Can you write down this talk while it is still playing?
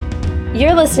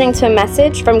You're listening to a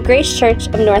message from Grace Church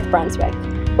of North Brunswick,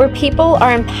 where people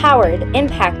are empowered,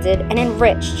 impacted, and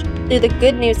enriched through the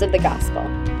good news of the gospel.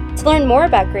 To learn more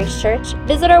about Grace Church,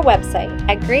 visit our website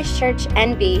at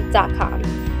gracechurchnb.com.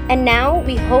 And now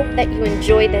we hope that you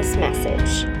enjoy this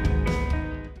message.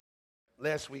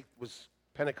 Last week was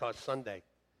Pentecost Sunday,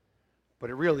 but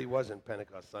it really wasn't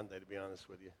Pentecost Sunday, to be honest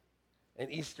with you. And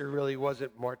Easter really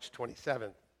wasn't March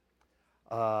 27th.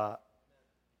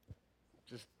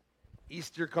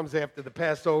 Easter comes after the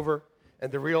Passover, and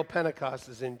the real Pentecost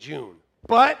is in June.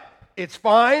 But it's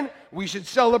fine. We should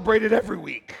celebrate it every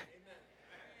week.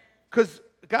 Because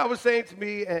God was saying to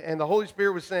me, and the Holy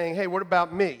Spirit was saying, hey, what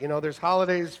about me? You know, there's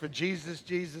holidays for Jesus,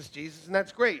 and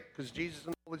that's great, because Jesus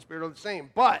and the Holy Spirit are the same.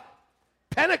 But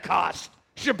Pentecost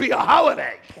should be a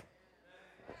holiday.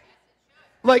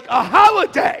 Like a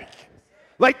holiday.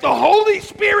 Like the Holy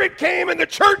Spirit came and the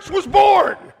church was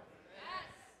born.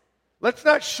 Let's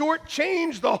not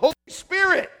shortchange the Holy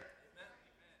Spirit.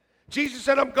 Jesus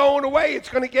said, I'm going away. It's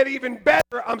going to get even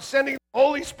better. I'm sending the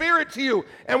Holy Spirit to you.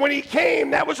 And when he came,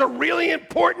 that was a really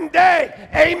important day.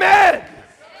 Amen.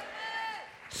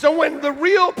 So when the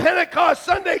real Pentecost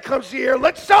Sunday comes here,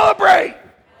 let's celebrate.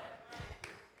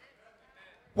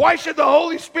 Why should the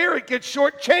Holy Spirit get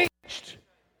shortchanged?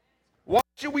 Why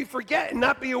should we forget and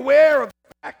not be aware of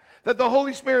the fact that the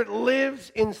Holy Spirit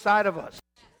lives inside of us?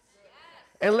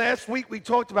 And last week we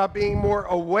talked about being more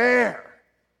aware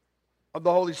of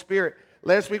the Holy Spirit.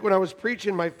 Last week when I was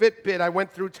preaching my Fitbit, I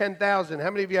went through 10,000.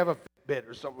 How many of you have a Fitbit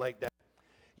or something like that?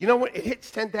 You know when it hits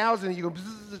 10,000, you go,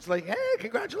 bzz, it's like, hey,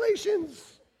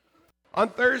 congratulations. On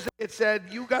Thursday it said,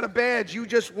 you got a badge. You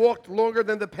just walked longer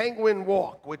than the penguin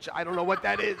walk, which I don't know what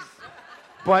that is.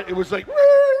 But it was like,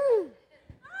 woo!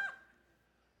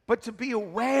 But to be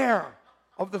aware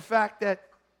of the fact that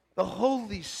the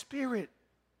Holy Spirit,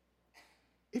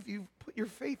 if you put your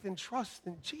faith and trust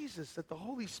in Jesus, that the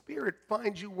Holy Spirit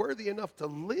finds you worthy enough to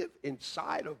live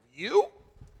inside of you,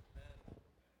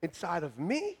 inside of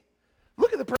me.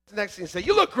 Look at the person next to you and say,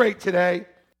 you look great today.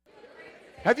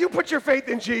 Have you put your faith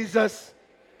in Jesus?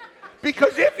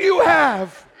 Because if you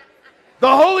have,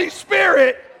 the Holy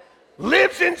Spirit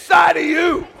lives inside of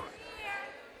you.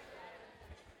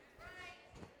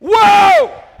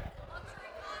 Whoa!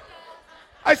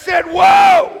 I said,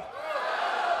 whoa!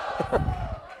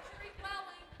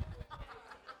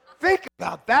 Think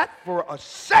about that for a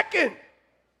second.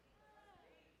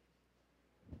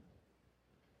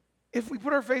 If we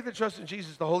put our faith and trust in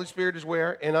Jesus, the Holy Spirit is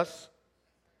where? In us.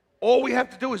 All we have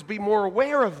to do is be more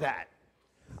aware of that.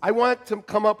 I want to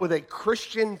come up with a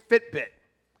Christian Fitbit,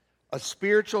 a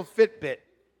spiritual Fitbit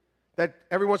that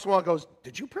every once in a while goes,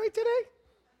 did you pray today?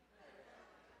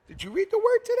 Did you read the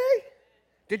word today?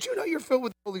 Did you know you're filled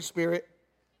with the Holy Spirit?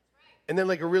 And then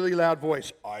like a really loud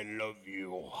voice, I love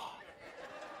you.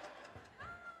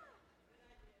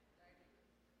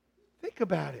 Think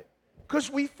about it, because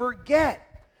we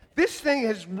forget. This thing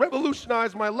has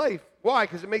revolutionized my life. Why?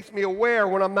 Because it makes me aware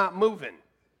when I'm not moving.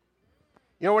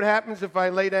 You know what happens if I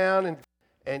lay down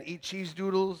and eat cheese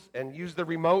doodles and use the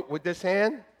remote with this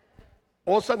hand?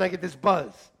 All of a sudden I get this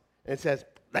buzz, and it says,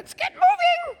 let's get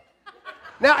moving.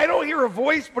 Now, I don't hear a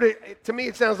voice, but to me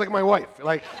it sounds like my wife.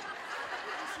 Like,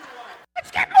 let's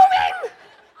get moving.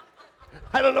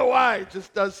 I don't know why. It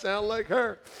just does sound like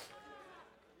her.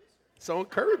 So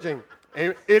encouraging.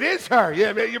 It is her.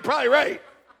 Yeah, man, you're probably right.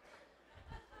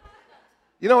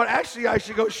 You know what? Actually, I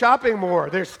should go shopping more.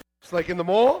 There's steps like in the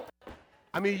mall.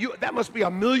 I mean, that must be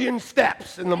 1,000,000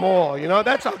 steps in the mall. You know,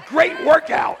 that's a great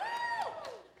workout.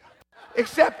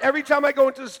 Except every time I go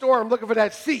into the store, I'm looking for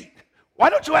that seat. Why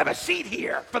don't you have a seat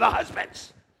here for the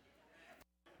husbands?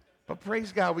 But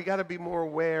praise God, we got to be more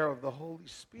aware of the Holy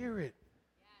Spirit,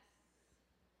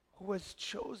 who has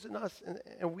chosen us,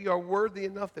 and we are worthy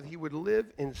enough that he would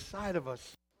live inside of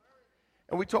us.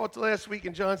 And we talked last week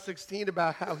in John 16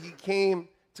 about how he came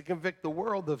to convict the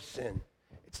world of sin.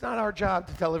 It's not our job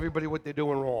to tell everybody what they're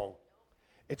doing wrong.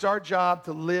 It's our job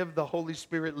to live the Holy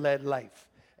Spirit-led life,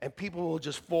 and people will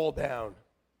just fall down.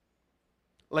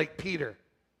 Like Peter,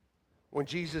 when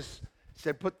Jesus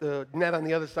said, put the net on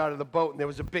the other side of the boat, and there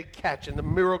was a big catch, and the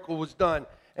miracle was done,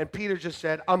 and Peter just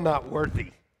said, I'm not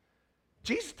worthy.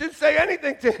 Jesus didn't say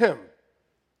anything to him,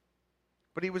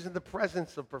 but he was in the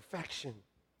presence of perfection.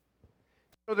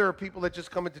 You know, there are people that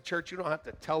just come into church, you don't have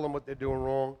to tell them what they're doing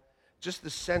wrong. Just the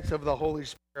sense of the Holy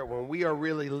Spirit, when we are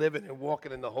really living and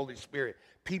walking in the Holy Spirit,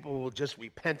 people will just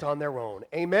repent on their own.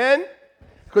 Amen?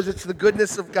 Because it's the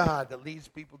goodness of God that leads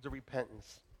people to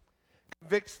repentance.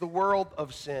 Convicts the world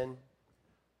of sin,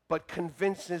 but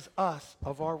convinces us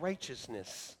of our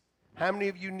righteousness. How many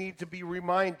of you need to be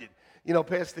reminded? You know,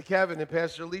 Pastor Kevin and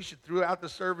Pastor Alicia, throughout the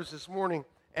service this morning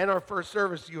and our first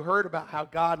service, you heard about how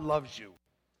God loves you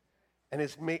and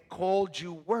has called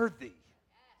you worthy.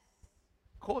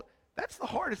 That's the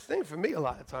hardest thing for me a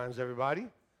lot of times, everybody,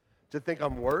 to think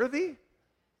I'm worthy.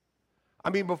 I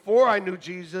mean, before I knew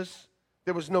Jesus,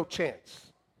 there was no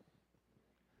chance.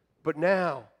 But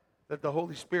now that the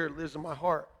Holy Spirit lives in my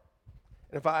heart,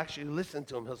 and if I actually listen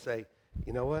to him, he'll say,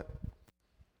 you know what?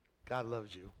 God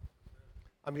loves you.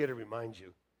 I'm here to remind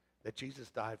you that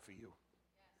Jesus died for you,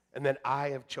 and that I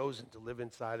have chosen to live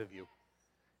inside of you.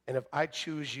 And if I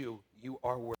choose you, you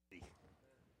are worthy.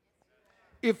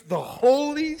 If the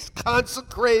holy,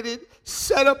 consecrated,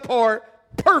 set apart,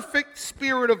 perfect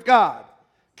Spirit of God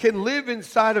can live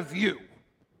inside of you,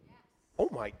 oh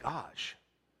my gosh,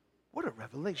 what a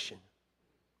revelation.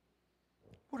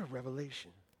 What a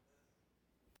revelation.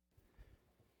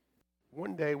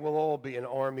 One day we'll all be an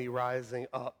army rising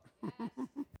up.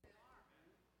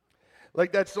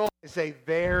 Like that song, they say,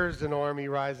 there's an army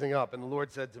rising up. And the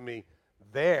Lord said to me,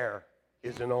 there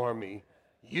is an army.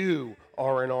 You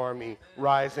are an army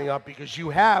rising up because you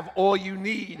have all you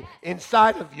need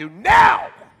inside of you now.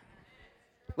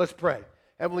 Let's pray.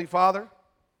 Heavenly Father,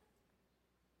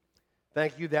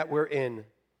 thank you that we're in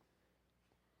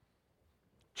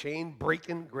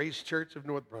chain-breaking Grace Church of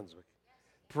North Brunswick.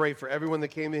 Pray for everyone that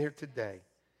came in here today.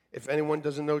 If anyone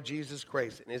doesn't know Jesus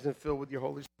Christ and isn't filled with your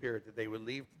Holy Spirit, that they would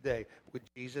leave today with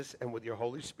Jesus and with your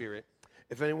Holy Spirit.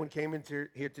 If anyone came into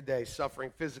here today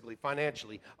suffering physically,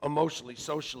 financially, emotionally,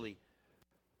 socially,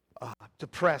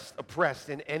 depressed, oppressed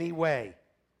in any way,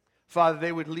 Father,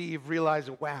 they would leave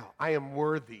realizing, wow, I am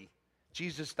worthy.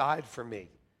 Jesus died for me.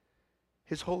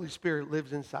 His Holy Spirit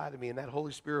lives inside of me, and that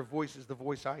Holy Spirit voice is the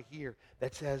voice I hear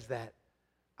that says that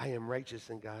I am righteous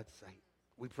in God's sight.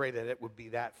 We pray that it would be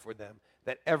that for them,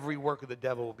 that every work of the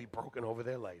devil will be broken over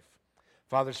their life.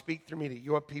 Father, speak through me to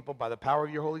your people by the power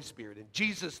of your Holy Spirit. In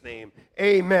Jesus' name,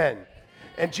 amen.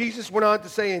 And Jesus went on to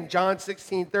say in John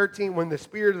 16:13, when the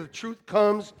Spirit of the truth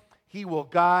comes, he will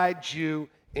guide you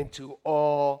into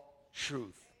all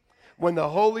truth. When the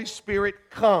Holy Spirit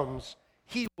comes,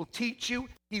 he will teach you,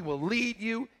 he will lead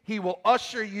you, he will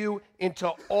usher you into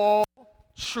all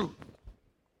truth.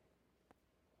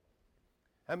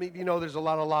 How many of you know there's a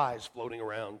lot of lies floating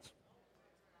around?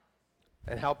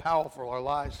 And how powerful are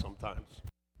lies sometimes?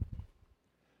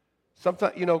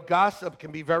 Sometimes, you know, gossip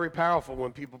can be very powerful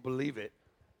when people believe it.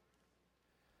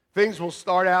 Things will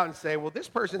start out and say, well, this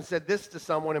person said this to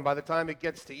someone, and by the time it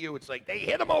gets to you, it's like they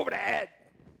hit them over the head.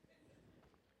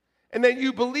 And then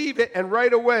you believe it, and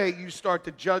right away you start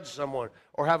to judge someone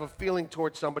or have a feeling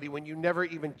towards somebody when you never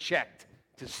even checked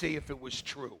to see if it was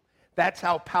true. That's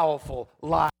how powerful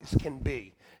lies can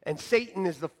be. And Satan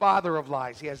is the father of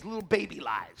lies. He has little baby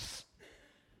lies.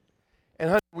 And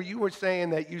honey, when you were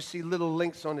saying that you see little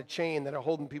links on a chain that are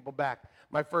holding people back,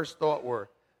 my first thought were,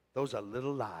 those are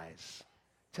little lies.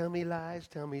 Tell me lies,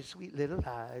 tell me sweet little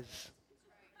lies.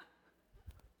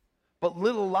 But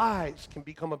little lies can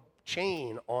become a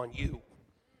chain on you.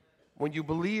 When you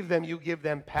believe them, you give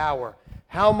them power.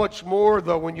 How much more,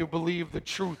 though, when you believe the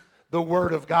truth, the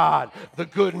Word of God, the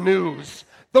good news.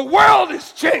 The world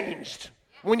is changed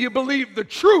when you believe the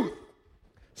truth.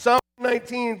 Psalm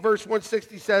 19, verse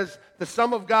 160 says, the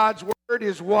sum of God's Word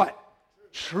is what?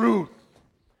 Truth.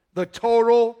 The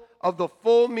total of the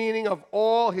full meaning of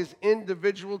all his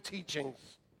individual teachings.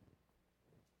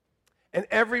 And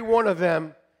every one of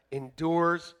them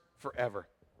endures forever.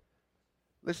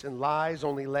 Listen, lies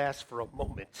only last for a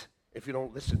moment if you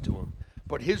don't listen to them.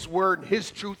 But his word and his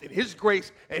truth and his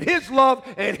grace and his love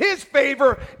and his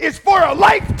favor is for a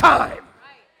lifetime. Right.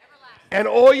 And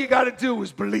all you got to do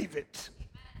is believe it.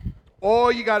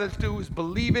 All you got to do is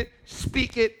believe it,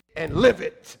 speak it, and live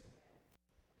it.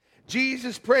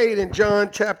 Jesus prayed in John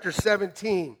chapter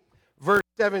 17, verse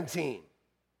 17.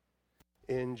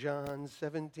 In John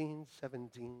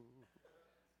 17:17,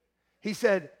 he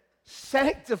said,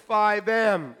 sanctify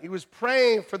them. He was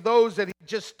praying for those that he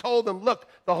just told them, look,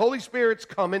 the Holy Spirit's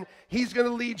coming. He's going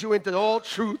to lead you into all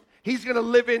truth. He's going to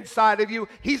live inside of you.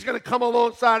 He's going to come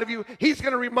alongside of you. He's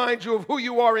going to remind you of who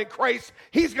you are in Christ.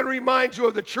 He's going to remind you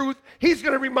of the truth. He's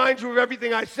going to remind you of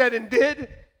everything I said and did.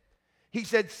 He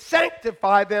said,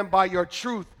 sanctify them by your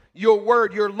truth. Your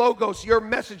word, your logos, your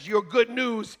message, your good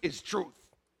news is truth.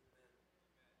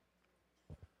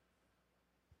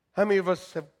 How many of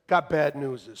us have got bad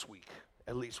news this week?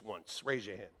 At least once. Raise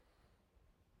your hand.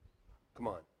 Come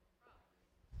on.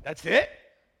 That's it?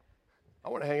 I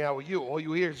want to hang out with you. All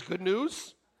you hear is good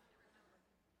news?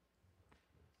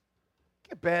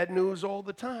 Get bad news all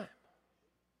the time.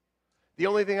 The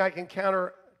only thing I can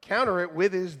counter it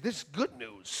with is this good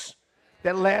news.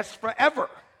 that lasts forever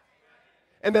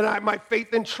and that my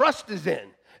faith and trust is in.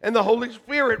 And the Holy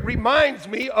Spirit reminds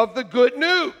me of the good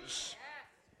news.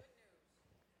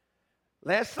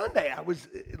 Last Sunday, I was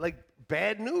like,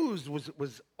 bad news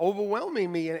was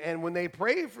overwhelming me. And when they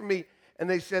prayed for me and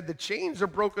they said the chains are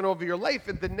broken over your life,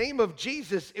 in the name of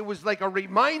Jesus, it was like a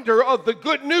reminder of the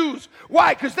good news.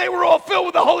 Why? Because they were all filled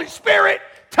with the Holy Spirit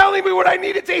telling me what I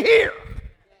needed to hear.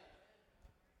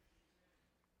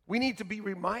 We need to be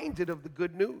reminded of the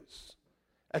good news.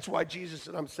 That's why Jesus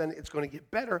said, I'm sending, it's going to get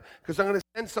better because I'm going to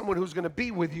send someone who's going to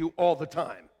be with you all the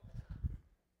time.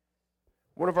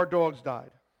 One of our dogs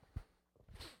died.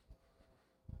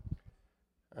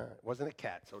 It wasn't a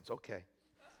cat, so it's okay.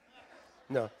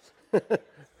 No.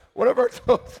 One of our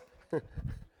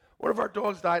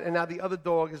dogs died, and now the other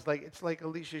dog is like, it's like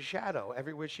Alicia's shadow.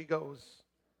 Everywhere she goes,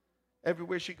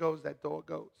 that dog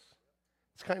goes.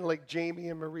 It's kind of like Jamie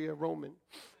and Maria Roman.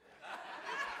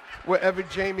 Wherever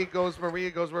Jamie goes,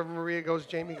 Maria goes. Wherever Maria goes,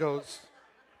 Jamie goes.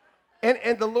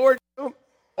 And the Lord,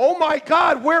 oh my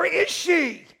God, where is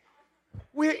she?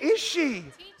 Where is she?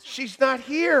 She's not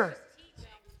here.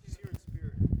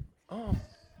 Oh,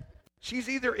 she's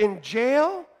either in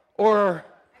jail or,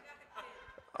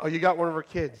 oh, you got one of her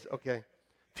kids. Okay.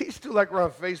 These two like are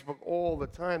on Facebook all the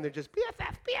time. They're just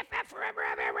BFF forever.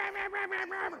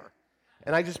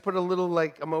 And I just put a little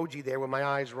like emoji there with my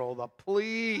eyes rolled up.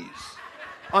 Please.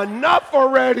 Enough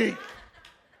already.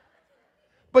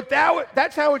 But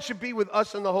that's how it should be with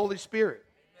us and the Holy Spirit.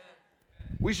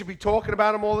 We should be talking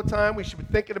about him all the time. We should be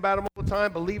thinking about him all the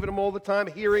time, believing him all the time,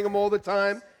 hearing him all the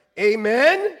time.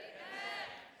 Amen? Amen.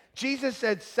 Jesus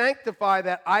said, sanctify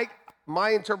that.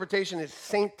 My interpretation is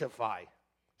sanctify.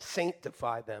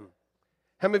 Sanctify them.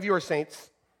 How many of you are saints?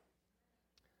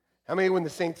 How many when the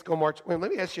saints go march? Wait,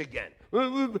 let me ask you again.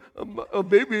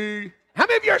 Baby. How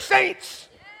many of you are saints?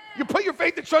 You put your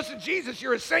faith and trust in Jesus,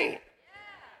 you're a saint.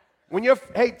 When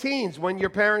hey teens, when your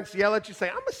parents yell at you, say,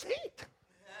 I'm a saint.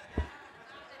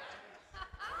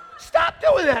 Stop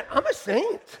doing that. I'm a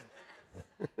saint.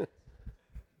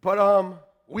 But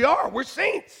we're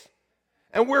saints.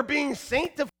 And we're being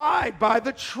sanctified by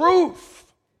the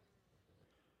truth.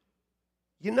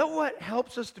 You know what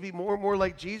helps us to be more and more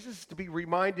like Jesus? To be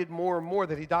reminded more and more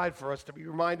that he died for us, to be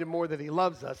reminded more that he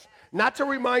loves us, not to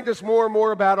remind us more and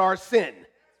more about our sin,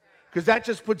 because that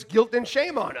just puts guilt and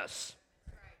shame on us.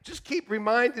 Just keep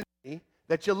reminding me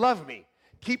that you love me.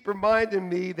 Keep reminding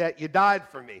me that you died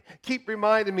for me. Keep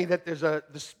reminding me that there's the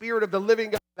Spirit of the living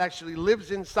God that actually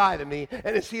lives inside of me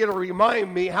and is here to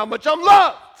remind me how much I'm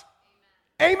loved.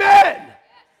 Amen.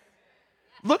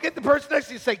 Look at the person next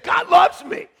to you and say, God loves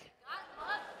me.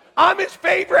 I'm his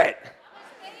favorite.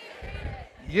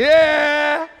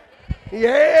 Yeah.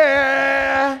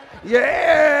 Yeah.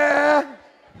 Yeah.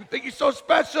 You think he's so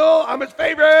special? I'm his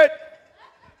favorite.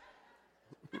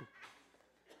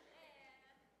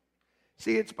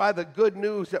 See, it's by the good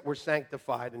news that we're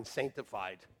sanctified and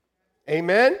sanctified.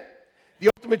 Amen?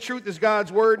 The ultimate truth is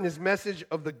God's word and his message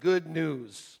of the good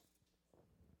news.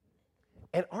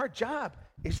 And our job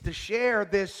is to share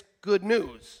this good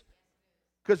news.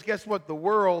 Because guess what? The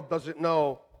world doesn't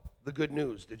know the good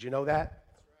news. Did you know that?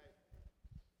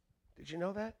 Did you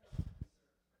know that?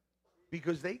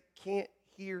 Because they can't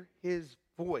hear his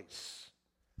voice.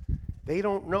 They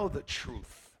don't know the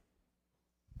truth.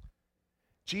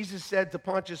 Jesus said to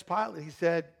Pontius Pilate, he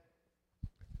said,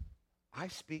 I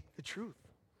speak the truth.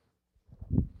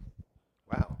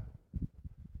 Wow.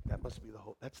 That must be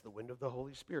that's the wind of the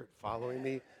Holy Spirit following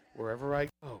me wherever I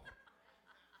go.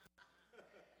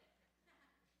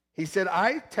 He said,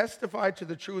 I testify to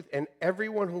the truth, and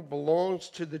everyone who belongs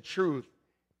to the truth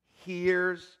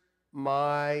hears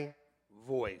my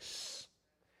voice.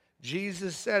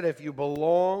 Jesus said, if you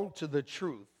belong to the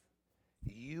truth,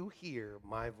 you hear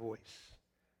my voice.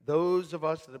 Those of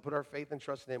us that have put our faith and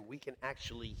trust in him, we can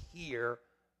actually hear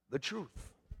the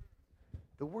truth.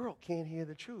 The world can't hear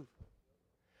the truth.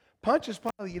 Pontius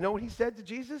Pilate, you know what he said to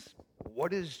Jesus?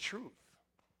 What is truth?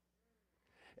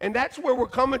 And that's where we're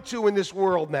coming to in this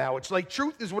world now. It's like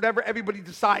truth is whatever everybody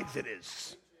decides it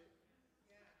is.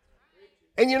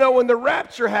 And you know, when the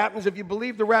rapture happens, if you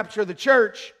believe the rapture of the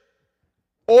church,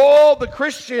 all the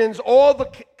Christians, all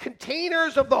the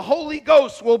containers of the Holy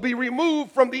Ghost will be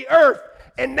removed from the earth.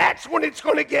 And that's when it's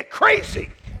going to get crazy.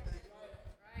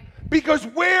 Because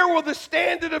where will the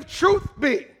standard of truth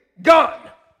be? Gone.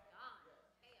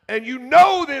 And you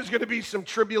know there's going to be some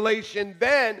tribulation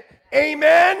then.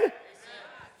 Amen?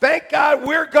 Thank God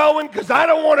we're going, because I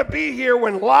don't want to be here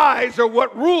when lies are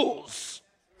what rules.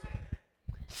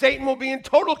 Satan will be in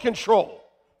total control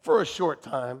for a short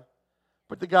time,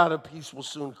 but the God of peace will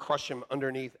soon crush him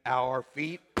underneath our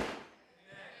feet.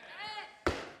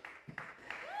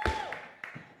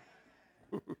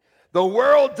 The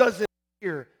world doesn't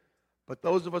hear, but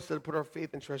those of us that put our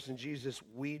faith and trust in Jesus,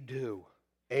 we do.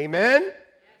 Amen? Yes.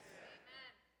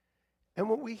 And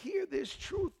when we hear this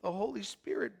truth, the Holy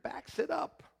Spirit backs it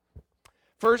up.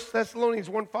 1 Thessalonians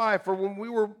 1:5, for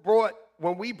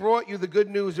when we brought you the good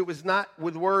news, it was not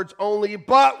with words only,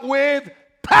 but with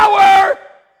power.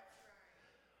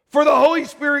 For the Holy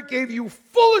Spirit gave you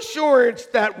full assurance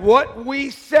that what we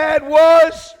said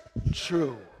was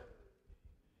true.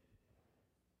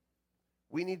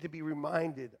 We need to be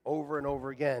reminded over and over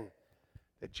again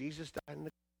that Jesus died on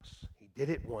the cross. He did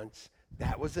it once.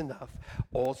 That was enough.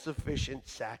 All-sufficient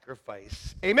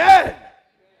sacrifice. Amen.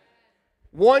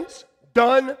 Once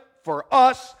done for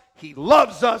us. He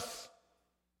loves us.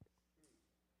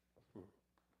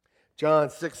 John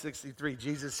 6:63,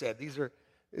 Jesus said, this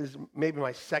is maybe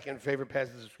my second favorite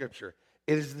passage of Scripture.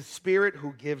 It is the Spirit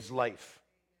who gives life.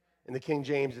 In the King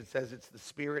James, it says it's the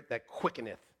Spirit that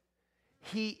quickeneth.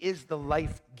 He is the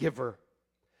life giver.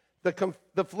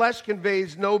 The flesh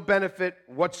conveys no benefit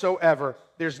whatsoever.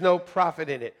 There's no profit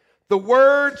in it. The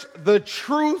words, the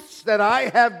truths that I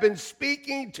have been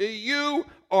speaking to you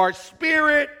are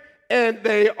spirit and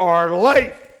they are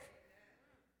life.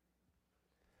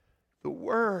 The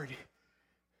word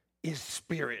is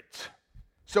spirit.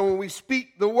 So when we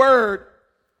speak the word,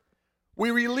 we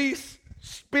release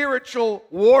spiritual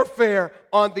warfare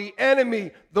on the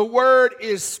enemy. The word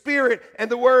is spirit,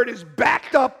 and the word is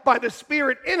backed up by the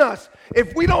Spirit in us.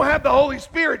 If we don't have the Holy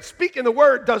Spirit, speaking the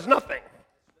word does nothing.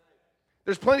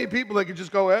 There's plenty of people that can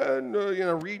just go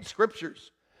and read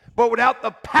scriptures. But without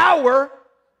the power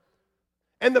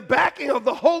and the backing of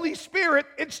the Holy Spirit,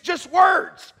 it's just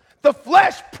words. The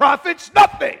flesh profits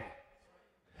nothing.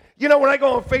 You know, when I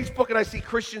go on Facebook and I see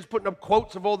Christians putting up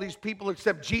quotes of all these people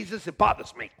except Jesus, it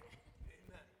bothers me.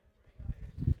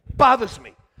 Bothers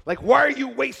me. Like, why are you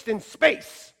wasting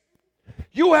space?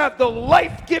 You have the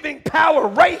life-giving power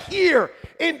right here.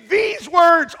 And these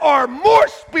words are more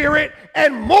spirit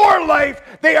and more life.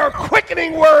 They are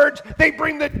quickening words. They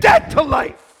bring the dead to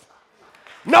life.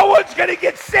 No one's going to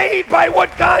get saved by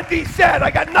what Gandhi said. I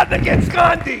got nothing against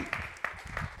Gandhi.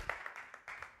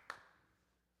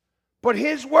 But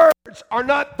his words are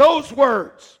not those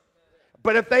words.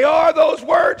 But if they are those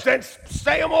words, then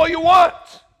say them all you want.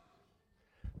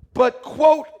 But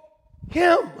quote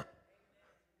him.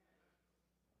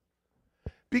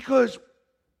 Because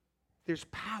there's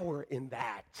power in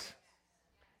that.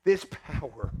 There's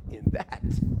power in that.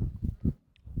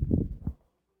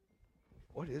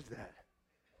 What is that?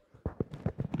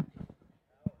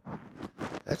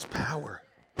 That's power.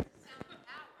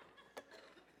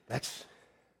 That's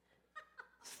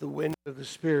the wind of the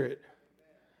Spirit,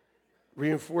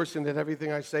 reinforcing that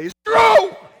everything I say is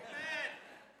true.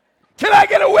 Can I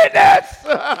get a witness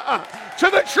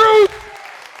to the truth?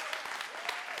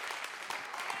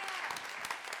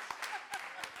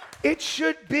 It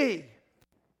should be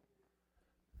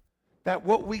that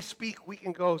what we speak, we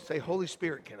can go say, Holy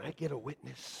Spirit, can I get a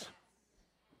witness?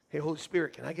 Hey, Holy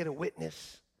Spirit, can I get a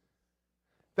witness?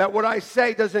 That what I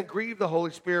say doesn't grieve the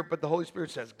Holy Spirit, but the Holy Spirit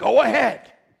says, go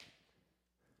ahead.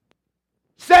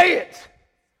 Say it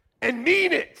and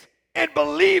mean it and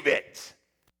believe it.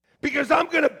 Because I'm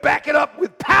going to back it up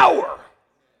with power.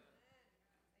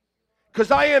 Because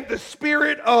I am the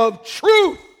Spirit of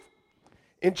truth.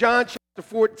 In John chapter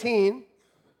 14,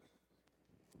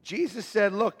 Jesus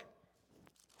said, look,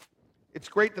 it's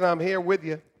great that I'm here with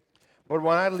you, but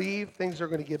when I leave, things are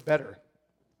going to get better.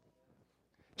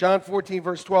 John 14,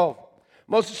 verse 12.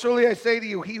 Most assuredly I say to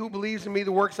you, he who believes in me,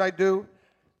 the works I do,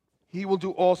 he will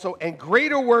do also, and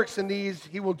greater works than these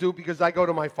he will do because I go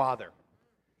to my Father.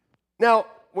 Now,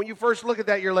 when you first look at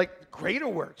that, you're like, greater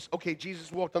works. Okay,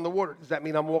 Jesus walked on the water. Does that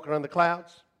mean I'm walking on the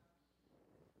clouds?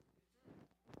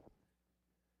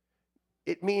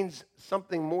 It means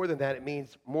something more than that. It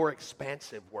means more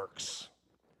expansive works.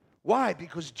 Why?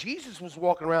 Because Jesus was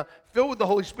walking around filled with the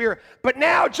Holy Spirit. But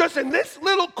now, just in this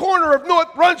little corner of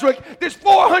North Brunswick, there's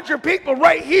 400 people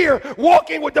right here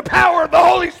walking with the power of the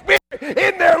Holy Spirit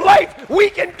in their life.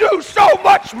 We can do so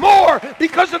much more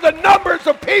because of the numbers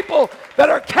of people that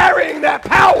are carrying that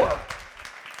power.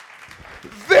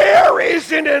 There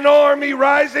isn't an army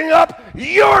rising up.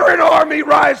 You're an army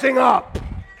rising up.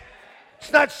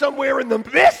 It's not somewhere in the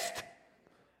mist.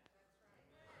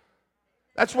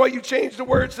 That's why you changed the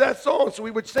words to that song so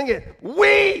we would sing it.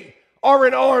 We are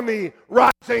an army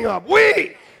rising up.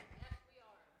 We.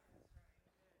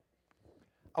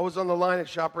 I was on the line at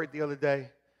ShopRite the other day.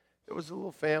 There was a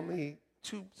little family,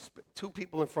 two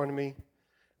people in front of me.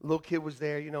 A little kid was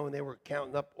there, and they were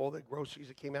counting up all the groceries.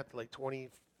 It came out to like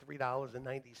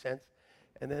 $23.90.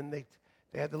 And then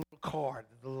They had the little car.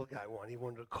 The little guy wanted. He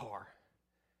wanted a car.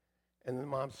 And the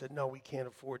mom said, no, we can't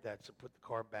afford that, so put the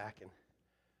car back.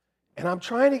 And I'm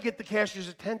trying to get the cashier's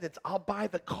attendants. I'll buy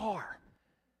the car.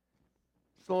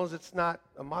 As long as it's not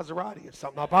a Maserati or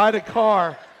something. I'll buy the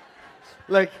car.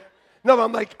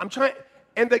 I'm trying.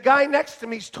 And the guy next to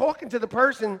me is talking to the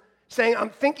person saying, I'm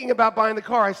thinking about buying the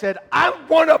car. I said, I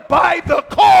want to buy the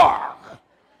car.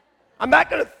 I'm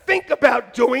not going to think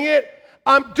about doing it.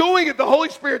 I'm doing it. The Holy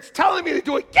Spirit's telling me to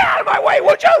do it. Get out of my way,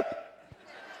 would you?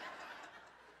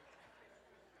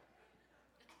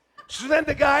 So then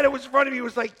the guy that was in front of me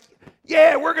was like,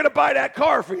 yeah, we're going to buy that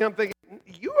car for you. I'm thinking,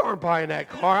 you aren't buying that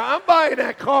car. I'm buying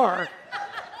that car.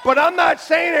 But I'm not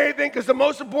saying anything because the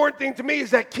most important thing to me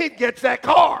is that kid gets that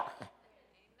car. Amen.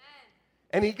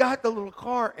 And he got the little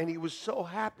car, and he was so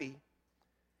happy.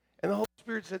 And the Holy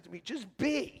Spirit said to me, just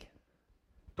be.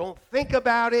 Don't think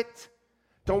about it.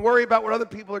 Don't worry about what other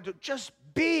people are doing. Just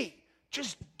be.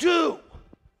 Just do.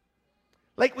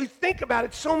 Like we think about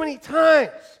it so many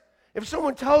times. If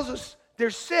someone tells us they're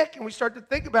sick and we start to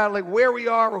think about it, like where we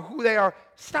are or who they are,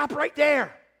 stop right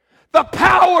there. The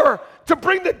power to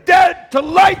bring the dead to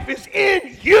life is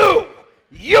in you.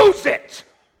 Use it.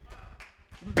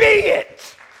 Be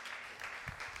it.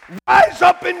 Rise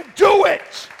up and do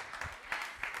it.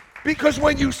 Because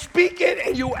when you speak it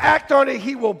and you act on it,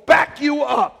 he will back you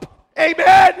up.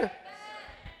 Amen?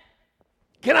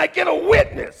 Can I get a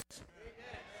witness?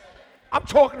 I'm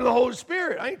talking to the Holy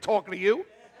Spirit. I ain't talking to you.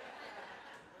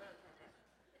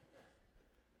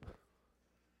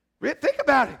 Think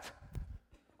about it.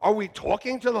 Are we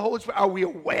talking to the Holy Spirit? Are we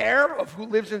aware of who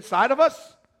lives inside of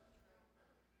us?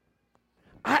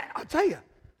 I'll tell you,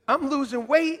 I'm losing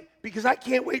weight because I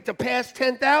can't wait to pass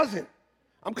 10,000.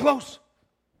 I'm close.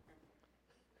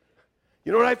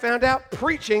 You know what I found out?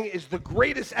 Preaching is the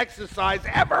greatest exercise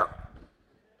ever.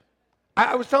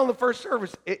 I was telling the first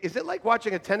service, is it like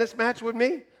watching a tennis match with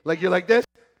me? Like you're like this?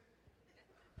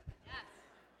 Yes.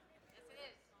 Yes, it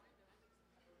is.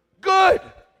 Good.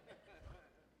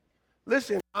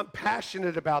 Listen, I'm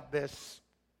passionate about this,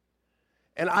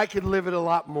 and I could live it a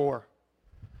lot more.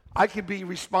 I could be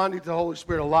responding to the Holy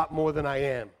Spirit a lot more than I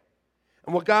am.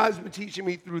 And what God's been teaching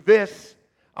me through this,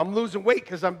 I'm losing weight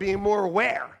because I'm being more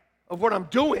aware of what I'm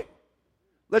doing.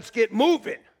 Let's get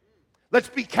moving. Let's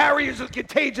be carriers of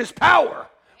contagious power.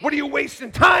 What are you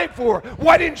wasting time for?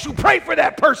 Why didn't you pray for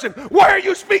that person? Why are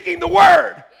you speaking the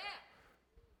word?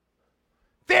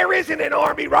 There isn't an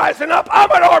army rising up.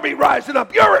 I'm an army rising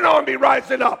up. You're an army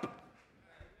rising up.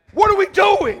 What are we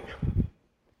doing?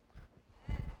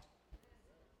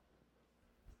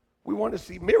 We want to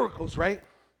see miracles, right?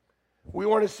 We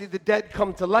want to see the dead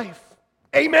come to life.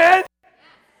 Amen?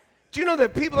 Do you know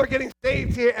that people are getting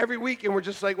saved here every week and we're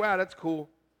just like, wow, that's cool.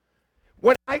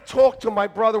 When I talk to my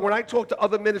brother, when I talk to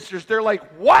other ministers, they're like,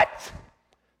 what?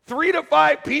 3 to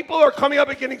 5 people are coming up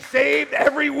and getting saved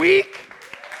every week?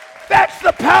 That's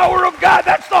the power of God.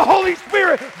 That's the Holy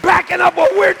Spirit backing up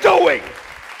what we're doing.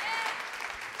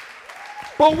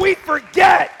 But we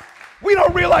forget. We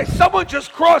don't realize someone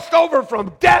just crossed over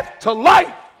from death to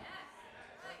life.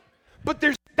 But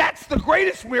that's the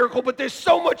greatest miracle, but there's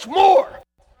so much more.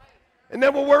 And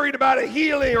then we're worried about a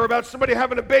healing or about somebody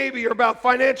having a baby or about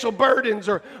financial burdens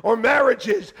or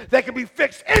marriages that can be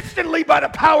fixed instantly by the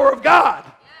power of God.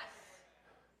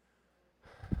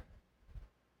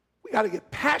 We got to get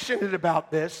passionate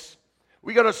about this.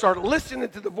 We got to start listening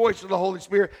to the voice of the Holy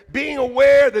Spirit, being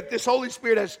aware that this Holy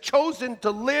Spirit has chosen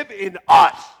to live in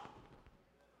us.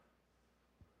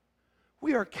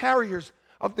 We are carriers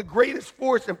of the greatest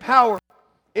force and power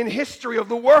in history of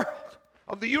the world,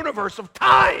 of the universe, of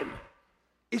time.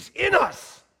 Is in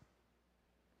us.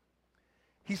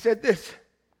 He said this,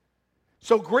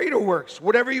 so greater works,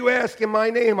 whatever you ask in my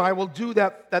name, I will do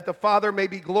that the Father may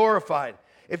be glorified.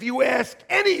 If you ask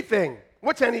anything,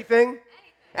 what's anything?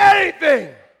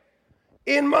 Anything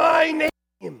in my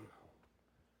name.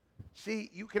 See,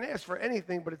 you can ask for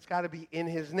anything, but it's got to be in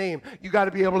his name. You got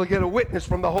to be able to get a witness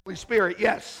from the Holy Spirit.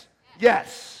 Yes,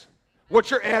 yes. What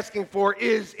you're asking for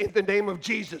is in the name of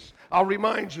Jesus. I'll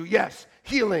remind you, yes.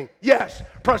 Healing, yes.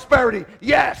 Prosperity,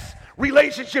 yes.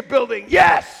 Relationship building,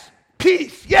 yes.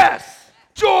 Peace, yes.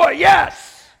 Joy,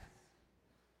 yes.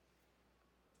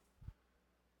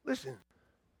 Listen,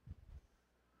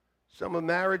 some of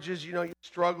marriages, you're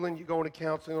struggling, you're going to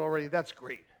counseling already. That's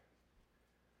great.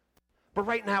 But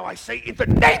right now I say in the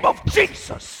name of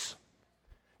Jesus,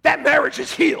 that marriage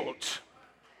is healed.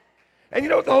 And you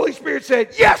know what the Holy Spirit said?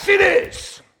 Yes, it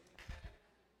is.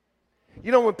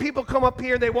 You know, when people come up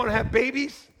here and they want to have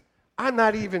babies, I'm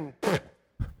not even,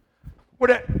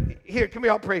 here, come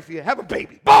here, I'll pray for you. Have a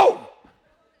baby. Boom!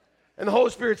 And the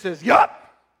Holy Spirit says, yup.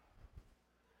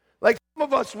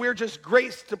 Some of us, we're just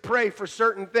graced to pray for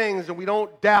certain things, and we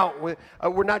don't doubt.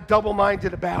 We're not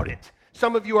double-minded about it.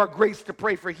 Some of you are graced to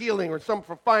pray for healing, or some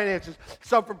for finances,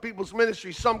 some for people's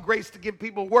ministry, some grace to give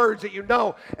people words that you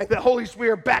know, and the Holy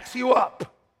Spirit backs you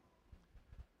up.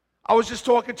 I was just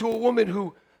talking to a woman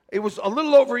who, it was a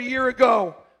little over a year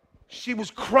ago, she was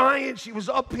crying, she was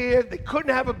up here, they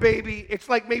couldn't have a baby. It's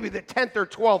like maybe the 10th or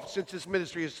 12th since this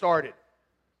ministry has started.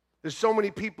 There's so many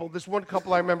people. This one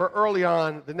couple I remember early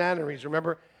on, the Nannerys,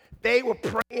 remember? They were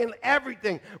praying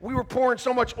everything. We were pouring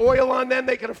so much oil on them,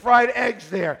 they could have fried eggs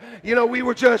there. You know, we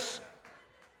were just...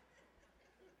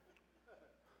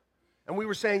 And we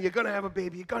were saying, you're going to have a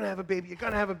baby, you're going to have a baby, you're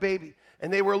going to have a baby.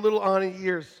 And they were a little on in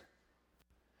years.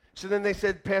 So then they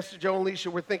said, Pastor Joe and Alicia,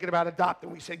 we're thinking about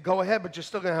adopting. We said, go ahead, but you're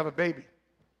still going to have a baby.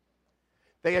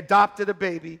 They adopted a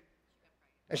baby,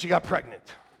 and she got pregnant.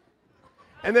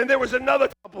 And then there was another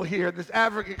couple here, this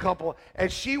African couple,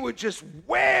 and she would just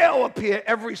wail up here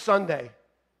every Sunday.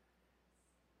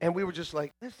 And we were just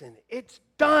like, listen, it's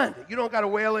done. You don't got to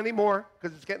wail anymore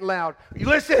because it's getting loud. You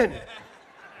listen,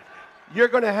 you're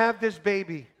going to have this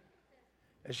baby.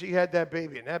 And she had that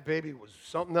baby, and that baby was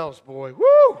something else, boy.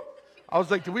 Woo! I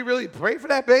was like, did we really pray for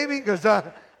that baby? Because,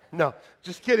 no,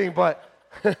 just kidding, but...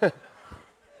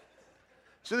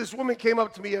 So this woman came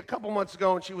up to me a couple months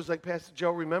ago, and she was like, Pastor Joe,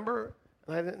 remember?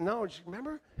 And I didn't know. She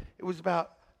remember? It was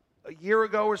about a year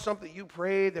ago or something. You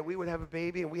prayed that we would have a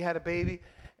baby, and we had a baby.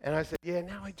 And I said, yeah,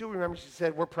 now I do remember. She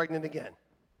said, we're pregnant again.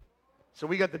 So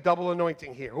we got the double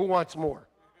anointing here. Who wants more?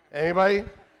 Anybody?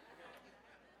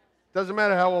 Doesn't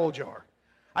matter how old you are.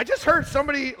 I just heard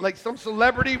somebody, like some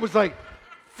celebrity was like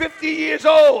 50 years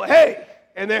old. Hey,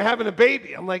 and they're having a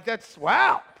baby. I'm like, that's,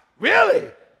 wow, really?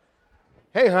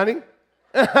 Hey, honey.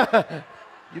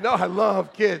 You know I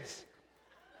love kids.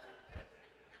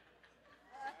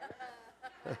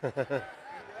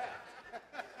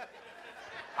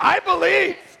 I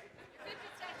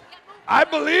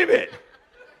believe it.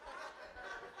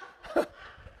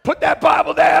 Put that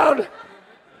Bible down.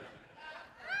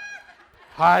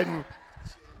 Hiding.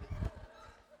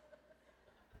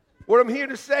 What I'm here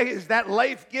to say is that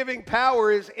life-giving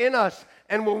power is in us,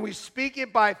 and when we speak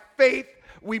it by faith,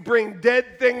 we bring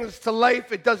dead things to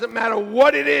life. It doesn't matter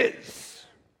what it is.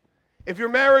 If your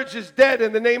marriage is dead,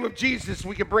 in the name of Jesus,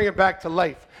 we can bring it back to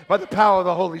life by the power of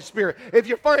the Holy Spirit. If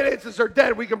your finances are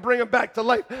dead, we can bring them back to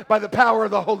life by the power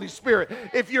of the Holy Spirit.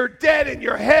 If you're dead in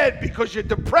your head because you're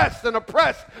depressed and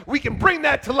oppressed, we can bring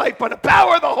that to life by the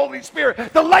power of the Holy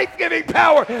Spirit, the life-giving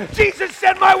power. Jesus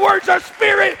said, my words are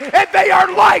spirit and they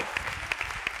are life.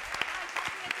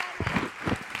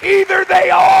 Either they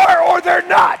are or they're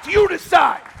not. You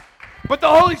decide. But the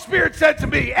Holy Spirit said to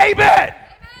me, amen.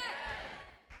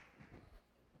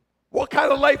 What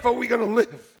kind of life are we going to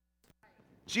live?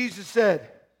 Jesus said,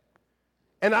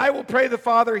 and I will pray the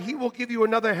Father, he will give you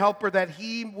another helper that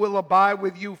he will abide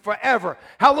with you forever.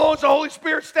 How long does the Holy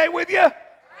Spirit stay with you? Forever.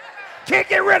 Can't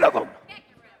get rid of him.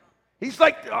 He's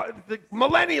like the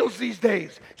millennials these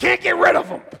days. Can't get rid of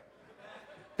him.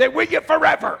 They're with you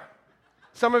forever.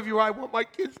 Some of you, I want my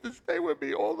kids to stay with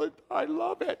me all the time. I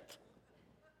love it.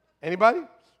 Anybody?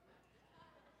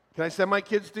 Can I send my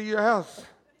kids to your house?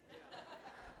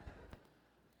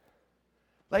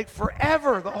 Like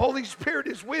forever. The Holy Spirit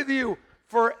is with you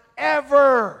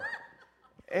forever.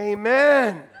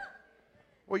 Amen.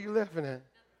 What are you laughing at?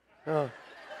 Oh.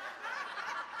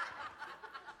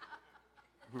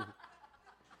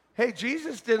 Hey,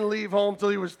 Jesus didn't leave home till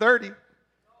he was 30.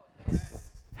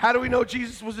 How do we know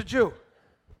Jesus was a Jew?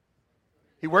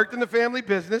 He worked in the family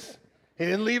business. He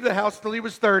didn't leave the house till he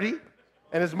was 30,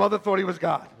 and his mother thought he was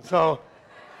God. So...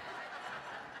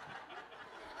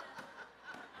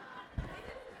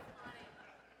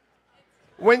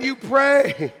 when you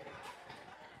pray,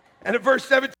 and in verse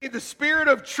 17, the Spirit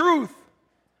of truth,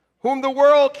 whom the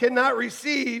world cannot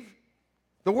receive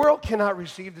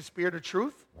the Spirit of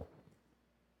truth,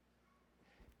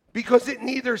 because it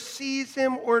neither sees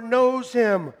him or knows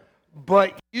him,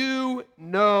 but you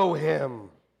know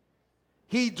him.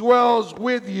 He dwells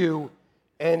with you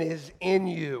and is in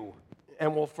you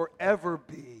and will forever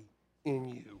be in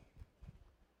you.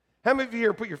 How many of you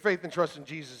here put your faith and trust in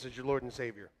Jesus as your Lord and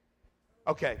Savior?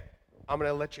 Okay, I'm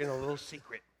going to let you in a little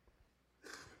secret.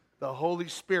 The Holy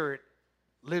Spirit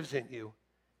lives in you,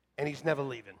 and he's never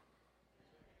leaving.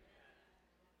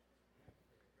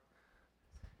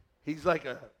 He's like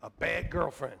a bad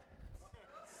girlfriend.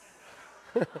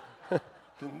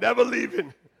 Never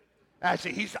leaving.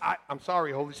 Actually, I'm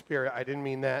sorry, Holy Spirit, I didn't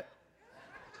mean that.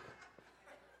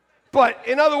 But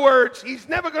in other words, he's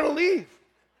never going to leave.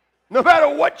 No matter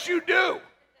what you do.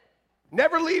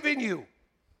 Never leaving you.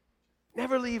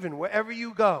 Never leaving wherever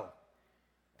you go.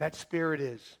 That Spirit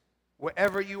is.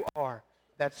 Wherever you are,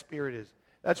 that Spirit is.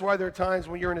 That's why there are times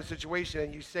when you're in a situation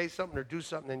and you say something or do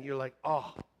something and you're like,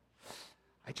 oh,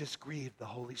 I just grieved the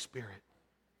Holy Spirit.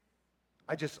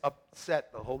 I just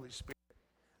upset the Holy Spirit.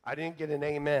 I didn't get an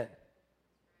amen.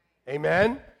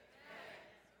 Amen?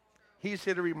 He's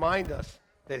here to remind us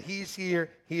that He's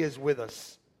here, He is with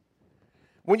us.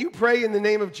 When you pray in the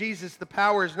name of Jesus, the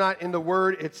power is not in the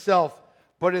word itself,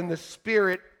 but in the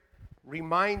Spirit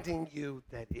reminding you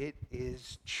that it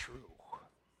is true.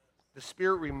 The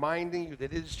Spirit reminding you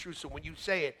that it is true. So when you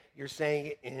say it, you're saying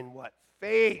it in what?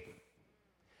 Faith.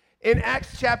 In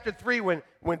Acts chapter 3, when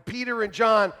Peter and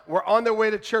John were on their way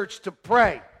to church to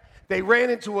pray, they ran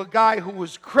into a guy who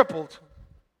was crippled,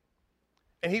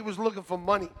 and he was looking for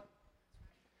money.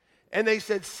 And they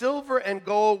said, silver and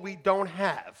gold we don't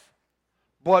have,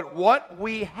 but what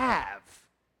we have,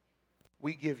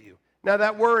 we give you. Now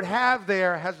that word have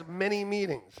there has many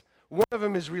meanings. One of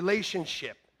them is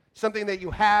relationship. Something that you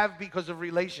have because of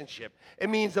relationship. It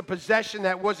means a possession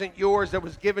that wasn't yours that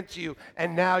was given to you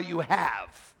and now you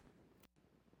have.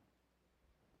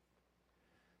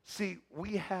 See,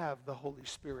 we have the Holy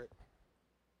Spirit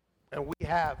and we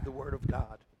have the Word of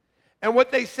God. And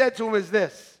what they said to him is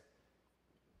this,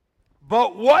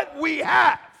 but what we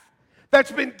have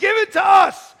that's been given to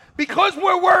us because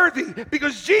we're worthy,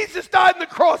 because Jesus died on the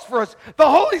cross for us, the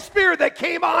Holy Spirit that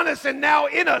came on us and now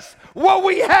in us, what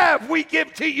we have, we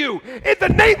give to you. In the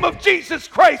name of Jesus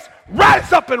Christ,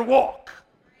 rise up and walk.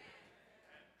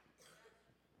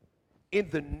 In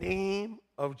the name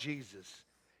of Jesus.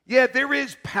 Yeah, there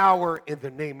is power in the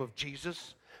name of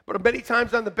Jesus. But many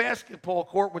times on the basketball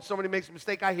court, when somebody makes a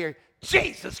mistake, I hear,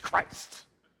 Jesus Christ.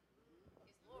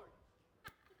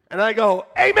 And I go,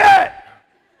 amen.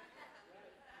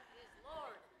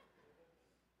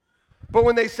 But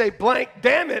when they say blank,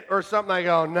 damn it, or something, I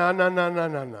go,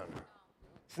 no.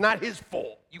 It's not his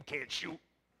fault. You can't shoot.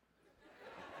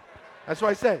 That's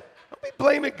what I say. Don't be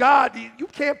blaming God. You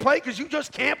can't play because you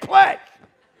just can't play.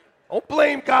 Don't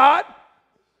blame God.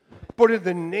 But in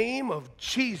the name of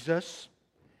Jesus,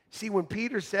 see, when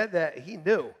Peter said that, he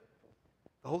knew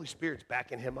the Holy Spirit's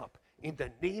backing him up. In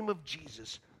the name of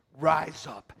Jesus, rise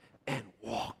up and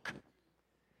walk.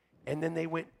 And then they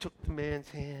went, took the man's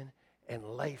hand, and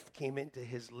life came into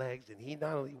his legs, and he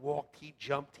not only walked, he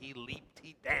jumped, he leaped,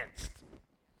 he danced.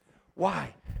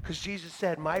 Why? Because Jesus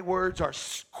said, my words are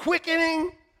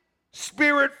quickening,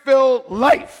 Spirit-filled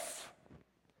life.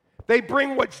 They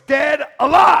bring what's dead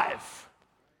alive.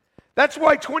 That's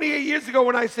why 28 years ago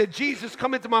when I said, Jesus,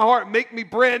 come into my heart and make me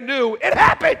brand new, it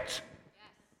happened. Yes.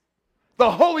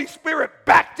 The Holy Spirit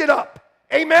backed it up.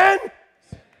 Amen?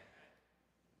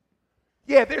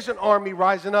 Yeah, there's an army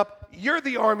rising up. You're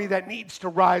the army that needs to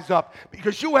rise up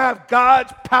because you have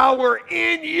God's power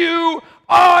in you,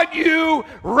 on you,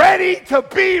 ready to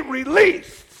be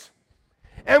released.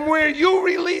 And where you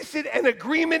release it and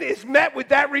agreement is met with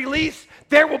that release,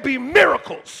 there will be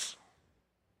miracles.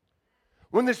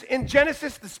 In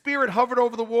Genesis, the Spirit hovered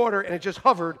over the water, and it just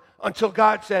hovered until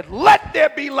God said, let there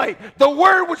be light. The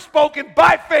word was spoken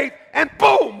by faith, and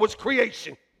boom, was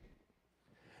creation.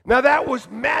 Now that was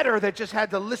matter that just had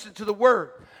to listen to the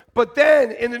word. But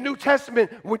then in the New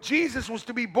Testament, when Jesus was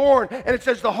to be born, and it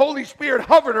says the Holy Spirit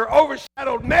hovered or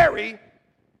overshadowed Mary,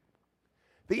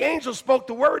 the angel spoke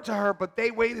the word to her, but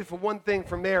they waited for one thing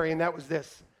from Mary, and that was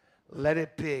this: let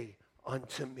it be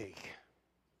unto me.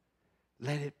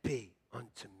 Let it be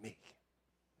unto me.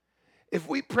 If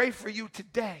we pray for you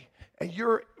today and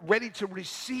you're ready to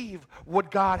receive what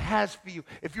God has for you,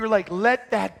 if you're like,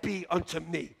 let that be unto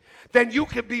me, then you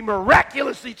can be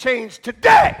miraculously changed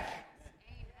today.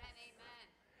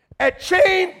 At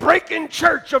Chain Breaking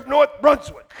Church of North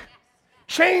Brunswick.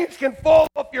 Chains can fall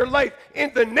off your life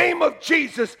in the name of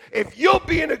Jesus if you'll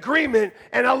be in agreement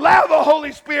and allow the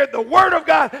Holy Spirit, the Word of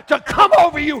God, to come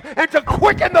over you and to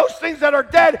quicken those things that are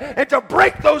dead and to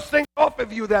break those things off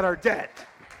of you that are dead.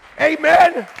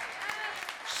 Amen?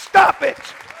 Stop it.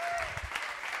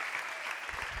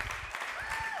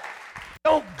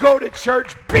 Don't go to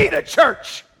church, be the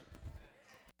church.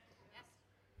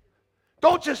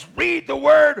 Don't just read the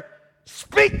Word,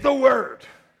 speak the Word.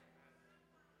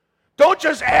 Don't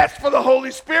just ask for the Holy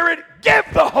Spirit, give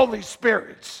the Holy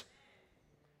Spirit.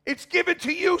 It's given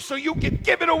to you so you can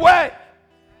give it away.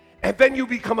 And then you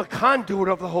become a conduit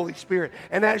of the Holy Spirit.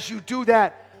 And as you do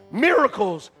that,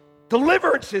 miracles,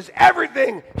 deliverances,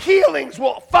 everything, healings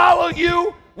will follow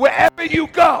you wherever you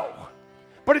go.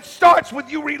 But it starts with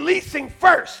you releasing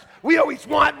first. We always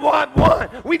want.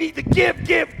 We need to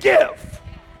give.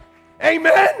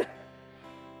 Amen?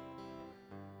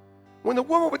 When the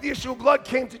woman with the issue of blood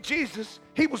came to Jesus,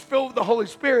 he was filled with the Holy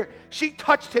Spirit. She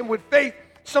touched him with faith.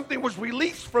 Something was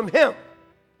released from him.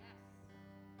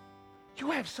 You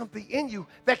have something in you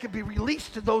that can be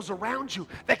released to those around you,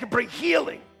 that can bring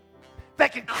healing,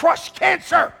 that can crush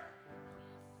cancer.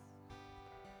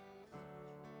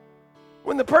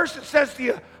 When the person says to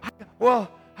you,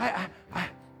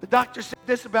 the doctor said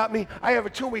this about me, I have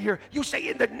a tumor here. You say,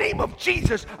 in the name of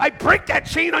Jesus, I break that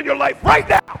chain on your life right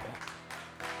now.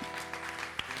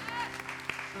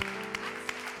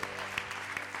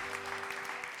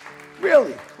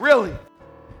 Really, really.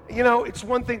 You know, it's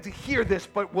one thing to hear this,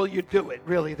 but will you do it?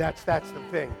 Really, that's the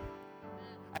thing.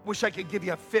 I wish I could give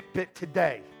you a Fitbit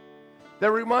today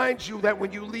that reminds you that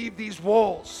when you leave these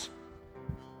walls,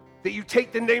 that you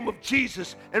take the name of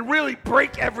Jesus and really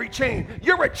break every chain.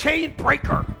 You're a chain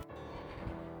breaker.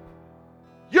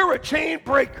 You're a chain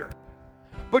breaker.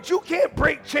 But you can't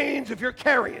break chains if you're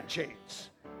carrying chains.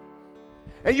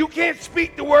 And you can't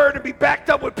speak the word and be backed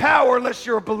up with power unless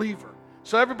you're a believer.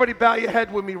 So everybody bow your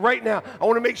head with me right now. I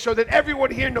want to make sure that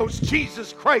everyone here knows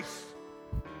Jesus Christ.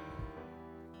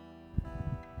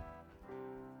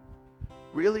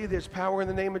 Really, there's power in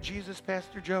the name of Jesus,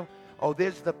 Pastor Joe? Oh,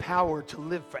 there's the power to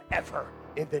live forever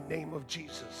in the name of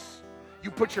Jesus. You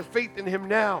put your faith in him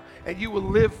now, and you will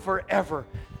live forever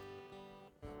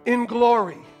in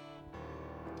glory.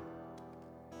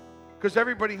 Because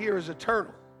everybody here is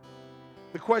eternal.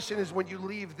 The question is, when you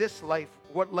leave this life,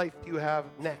 what life do you have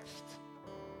next?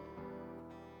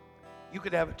 You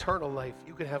could have eternal life.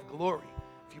 You could have glory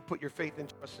if you put your faith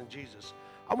and trust in Jesus.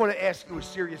 I want to ask you a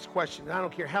serious question. I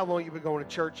don't care how long you've been going to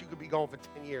church. You could be going for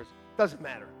 10 years. Doesn't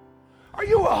matter. Are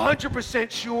you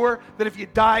 100% sure that if you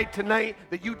died tonight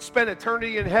that you'd spend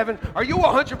eternity in heaven? Are you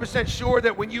 100% sure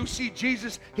that when you see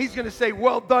Jesus, he's going to say,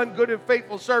 well done, good and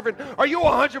faithful servant? Are you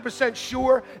 100%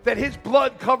 sure that his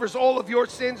blood covers all of your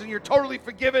sins and you're totally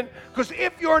forgiven? Because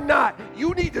if you're not,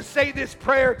 you need to say this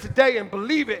prayer today and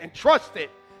believe it and trust it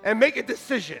and make a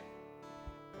decision.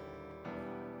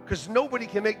 Because nobody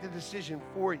can make the decision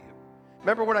for you.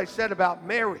 Remember what I said about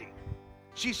Mary?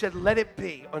 She said, let it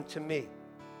be unto me.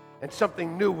 And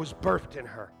something new was birthed in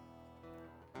her.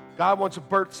 God wants to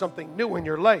birth something new in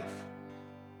your life.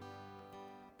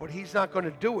 But he's not going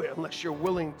to do it unless you're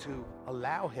willing to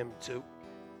allow him to.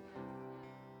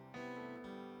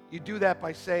 You do that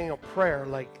by saying a prayer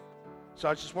like, so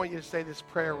I just want you to say this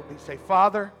prayer with me. Say,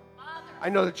 Father, I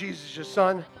know that Jesus is your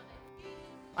son.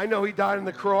 I know he died on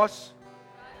the cross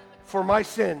for my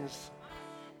sins.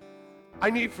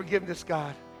 I need forgiveness,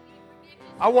 God.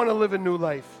 I want to live a new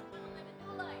life.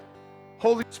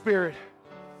 Holy Spirit,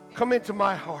 come into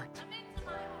my heart.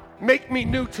 Make me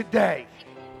new today.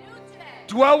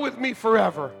 Dwell with me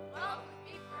forever.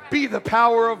 Be the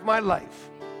power of my life.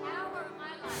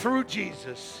 Through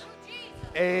Jesus.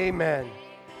 Amen.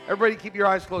 Everybody keep your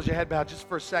eyes closed, your head bowed just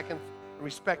for a second in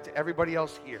respect to everybody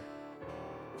else here.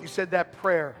 If you said that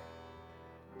prayer,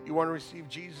 you want to receive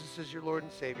Jesus as your Lord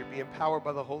and Savior, be empowered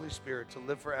by the Holy Spirit to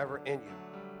live forever in you.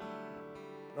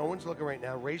 No one's looking right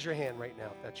now. Raise your hand right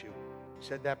now if that's you. You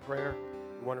said that prayer.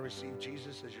 You want to receive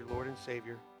Jesus as your Lord and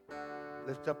Savior.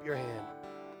 Lift up your hand.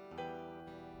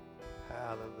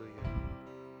 Hallelujah.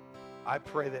 I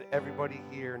pray that everybody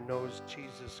here knows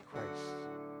Jesus Christ.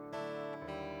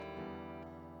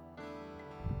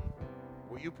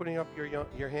 Were you putting up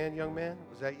your hand, young man?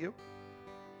 Was that you?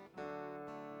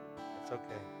 That's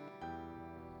okay.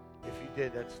 If you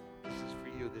did, this is for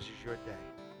you. This is your day.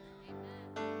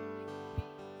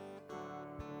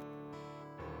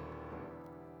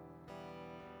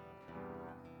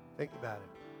 Think about it.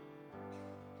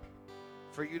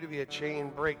 For you to be a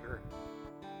chain breaker,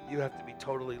 you have to be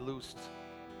totally loosed.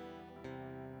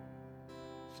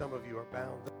 Some of you are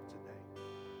bound up today.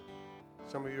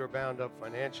 Some of you are bound up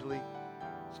financially.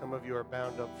 Some of you are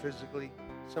bound up physically.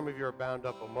 Some of you are bound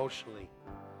up emotionally.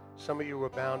 Some of you are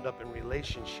bound up in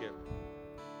relationship.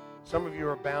 Some of you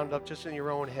are bound up just in your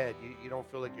own head. You don't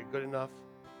feel like you're good enough.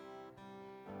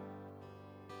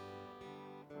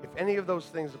 If any of those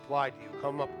things apply to you,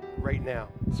 come up right now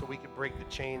so we can break the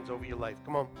chains over your life.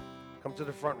 Come on. Come to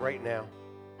the front right now.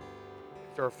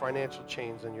 If there are financial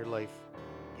chains in your life,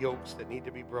 yokes that need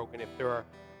to be broken, if there are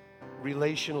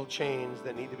relational chains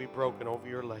that need to be broken over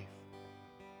your life,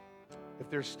 if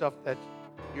there's stuff that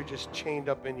you're just chained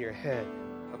up in your head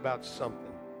about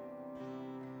something,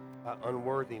 about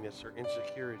unworthiness or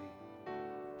insecurity,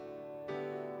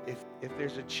 if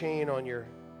there's a chain on your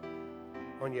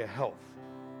health,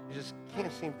 you just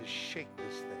can't seem to shake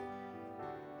this thing.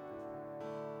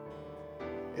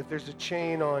 If there's a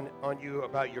chain on you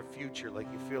about your future, like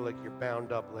you feel like you're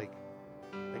bound up, like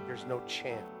there's no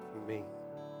chance for me.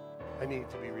 I need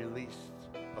to be released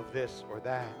of this or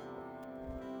that.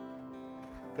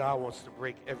 God wants to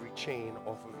break every chain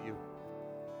off of you.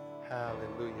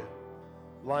 Hallelujah.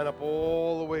 Line up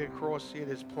all the way across here.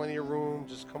 There's plenty of room.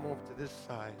 Just come over to this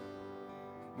side.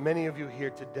 Many of you here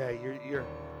today, you're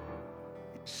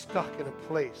stuck in a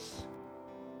place,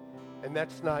 and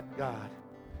that's not God.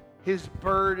 His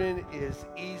burden is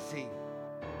easy.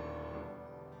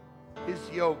 His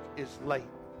yoke is light.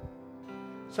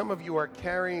 Some of you are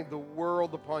carrying the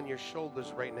world upon your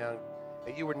shoulders right now,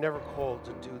 and you were never called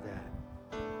to do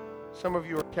that. Some of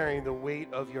you are carrying the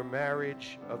weight of your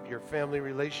marriage, of your family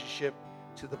relationship,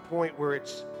 to the point where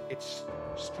it's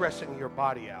stressing your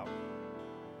body out.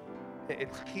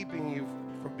 It's keeping you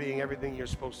from being everything you're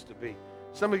supposed to be.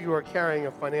 Some of you are carrying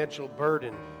a financial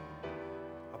burden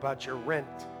about your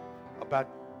rent, about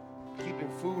keeping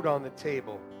food on the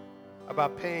table,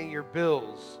 about paying your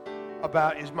bills,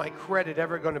 about, is my credit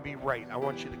ever going to be right? I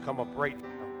want you to come up right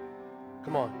now.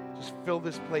 Come on, just fill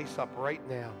this place up right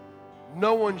now.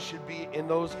 No one should be in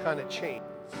those kind of chains,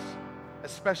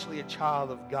 especially a child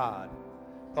of God.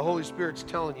 The Holy Spirit's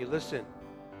telling you, listen,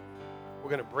 we're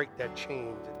going to break that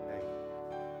chain today.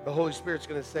 The Holy Spirit's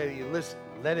going to say to you, listen,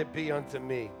 let it be unto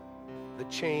me the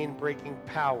chain-breaking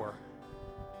power.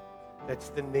 That's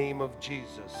the name of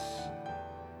Jesus.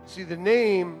 See, the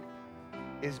name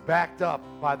is backed up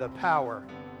by the power.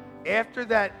 After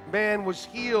that man was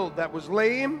healed that was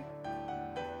lame,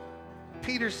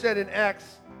 Peter said in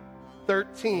Acts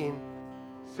 13,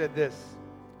 said this,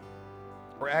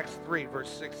 or Acts 3, verse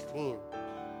 16.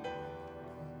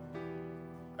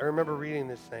 I remember reading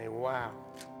this saying, wow.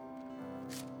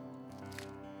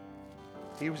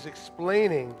 He was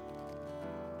explaining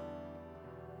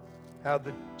how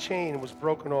the chain was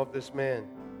broken off this man.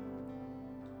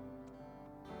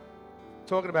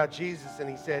 Talking about Jesus, and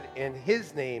he said, in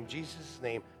his name, Jesus'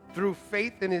 name, through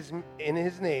faith in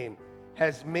his name,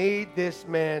 has made this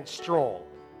man strong.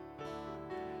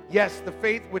 Yes, the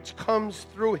faith which comes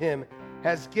through him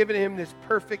has given him this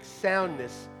perfect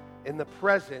soundness in the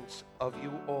presence of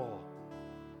you all.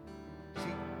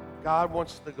 See, God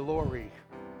wants the glory.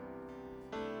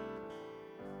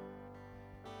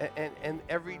 And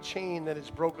every chain that is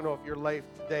broken off your life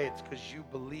today, it's because you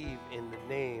believe in the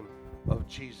name of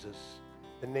Jesus,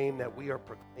 the name that we are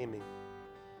proclaiming,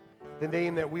 the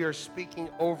name that we are speaking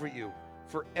over you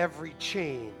for every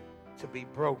chain to be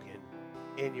broken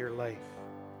in your life.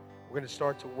 We're going to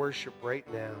start to worship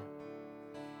right now.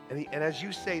 And as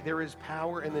you say, there is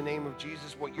power in the name of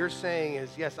Jesus, what you're saying is,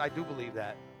 yes, I do believe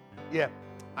that. Yeah,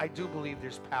 I do believe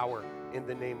there's power in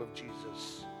the name of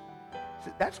Jesus.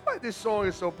 So that's why this song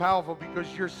is so powerful,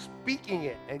 because you're speaking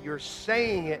it and you're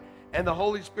saying it, and the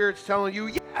Holy Spirit's telling you,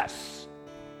 yes,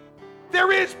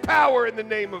 there is power in the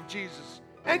name of Jesus.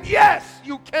 And yes,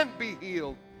 you can be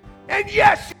healed. And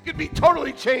yes, you can be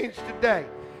totally changed today.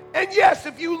 And yes,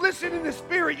 if you listen in the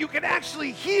Spirit, you can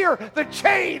actually hear the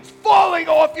chains falling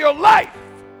off your life.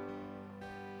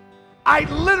 I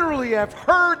literally have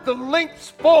heard the links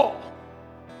fall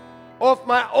off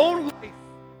my own life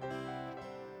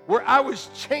where I was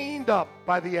chained up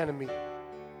by the enemy.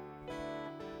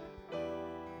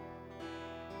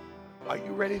 Are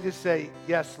you ready to say,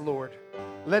 yes, Lord,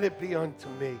 let it be unto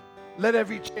me. Let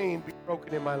every chain be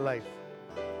broken in my life.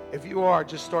 If you are,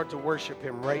 just start to worship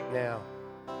him right now.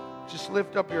 Just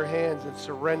lift up your hands and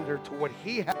surrender to what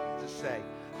he has to say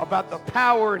about the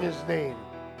power in his name.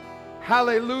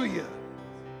 Hallelujah.